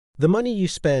The money you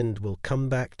spend will come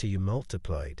back to you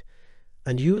multiplied,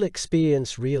 and you'll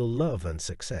experience real love and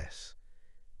success.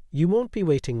 You won't be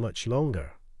waiting much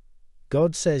longer.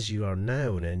 God says you are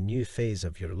now in a new phase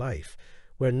of your life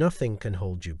where nothing can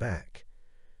hold you back.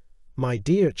 My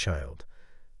dear child,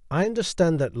 I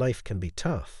understand that life can be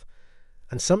tough,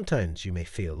 and sometimes you may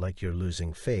feel like you're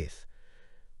losing faith.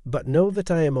 But know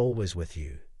that I am always with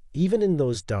you, even in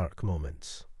those dark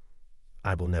moments.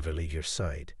 I will never leave your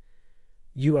side.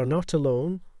 You are not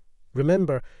alone.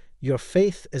 Remember, your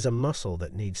faith is a muscle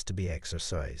that needs to be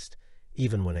exercised,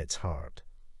 even when it's hard.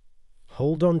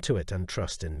 Hold on to it and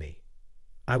trust in me.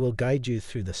 I will guide you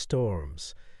through the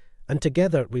storms, and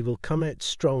together we will come out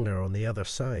stronger on the other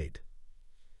side.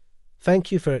 Thank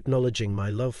you for acknowledging my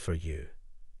love for you.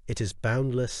 It is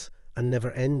boundless and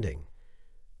never-ending.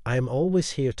 I am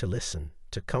always here to listen,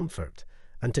 to comfort,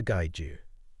 and to guide you.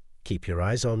 Keep your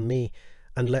eyes on me,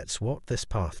 and let's walk this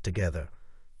path together.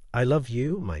 I love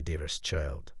you, my dearest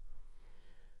child.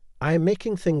 I am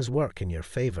making things work in your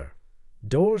favor.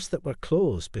 Doors that were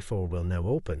closed before will now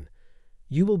open.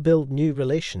 You will build new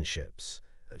relationships,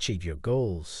 achieve your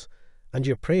goals, and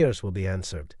your prayers will be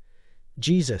answered.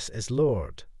 Jesus is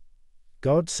Lord.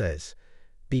 God says,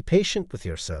 be patient with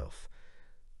yourself.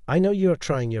 I know you are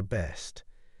trying your best.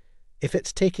 If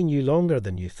it's taking you longer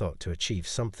than you thought to achieve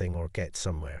something or get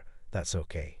somewhere, that's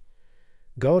okay.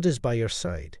 God is by your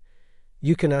side.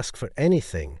 You can ask for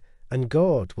anything, and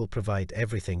God will provide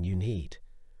everything you need.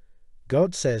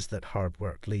 God says that hard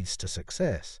work leads to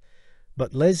success,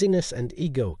 but laziness and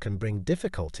ego can bring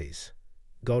difficulties.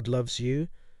 God loves you.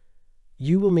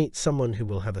 You will meet someone who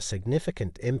will have a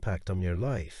significant impact on your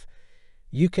life.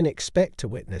 You can expect to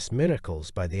witness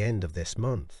miracles by the end of this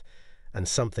month, and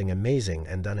something amazing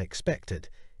and unexpected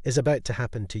is about to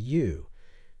happen to you.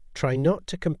 Try not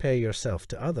to compare yourself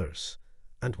to others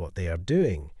and what they are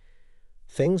doing.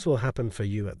 Things will happen for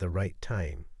you at the right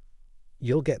time.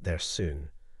 You'll get there soon.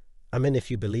 I mean, if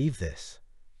you believe this.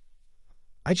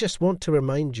 I just want to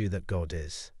remind you that God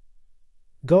is.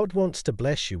 God wants to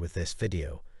bless you with this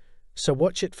video, so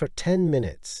watch it for 10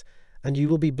 minutes and you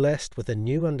will be blessed with a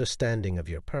new understanding of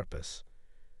your purpose.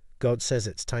 God says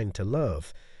it's time to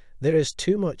love. There is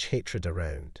too much hatred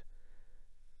around.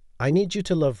 I need you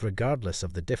to love regardless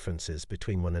of the differences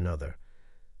between one another.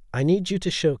 I need you to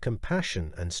show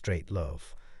compassion and straight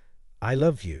love. I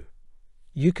love you.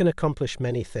 You can accomplish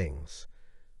many things,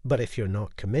 but if you're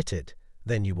not committed,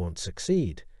 then you won't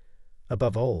succeed.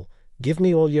 Above all, give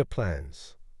me all your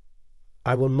plans.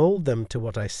 I will mold them to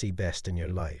what I see best in your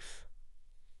life.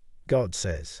 God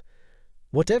says,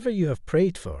 whatever you have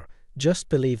prayed for, just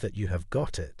believe that you have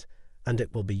got it, and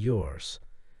it will be yours.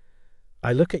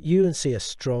 I look at you and see a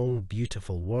strong,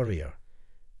 beautiful warrior.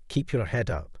 Keep your head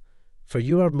up, for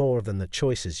you are more than the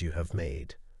choices you have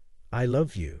made. I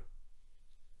love you.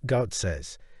 God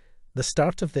says, the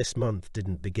start of this month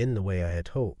didn't begin the way I had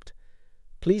hoped.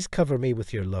 Please cover me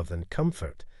with your love and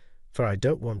comfort, for I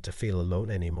don't want to feel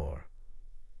alone anymore.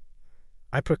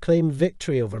 I proclaim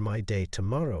victory over my day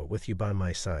tomorrow with you by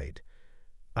my side.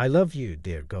 I love you,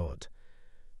 dear God.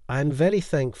 I am very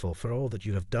thankful for all that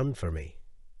you have done for me.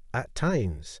 At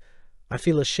times, I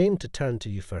feel ashamed to turn to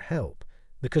you for help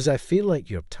because I feel like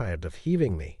you're tired of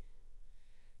hearing me.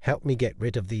 Help me get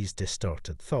rid of these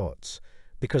distorted thoughts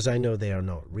because I know they are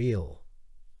not real.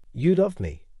 You love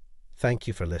me. Thank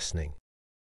you for listening.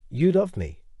 You love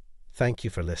me. Thank you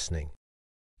for listening.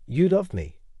 You love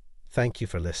me. Thank you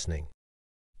for listening.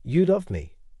 You love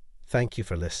me. Thank you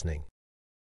for listening.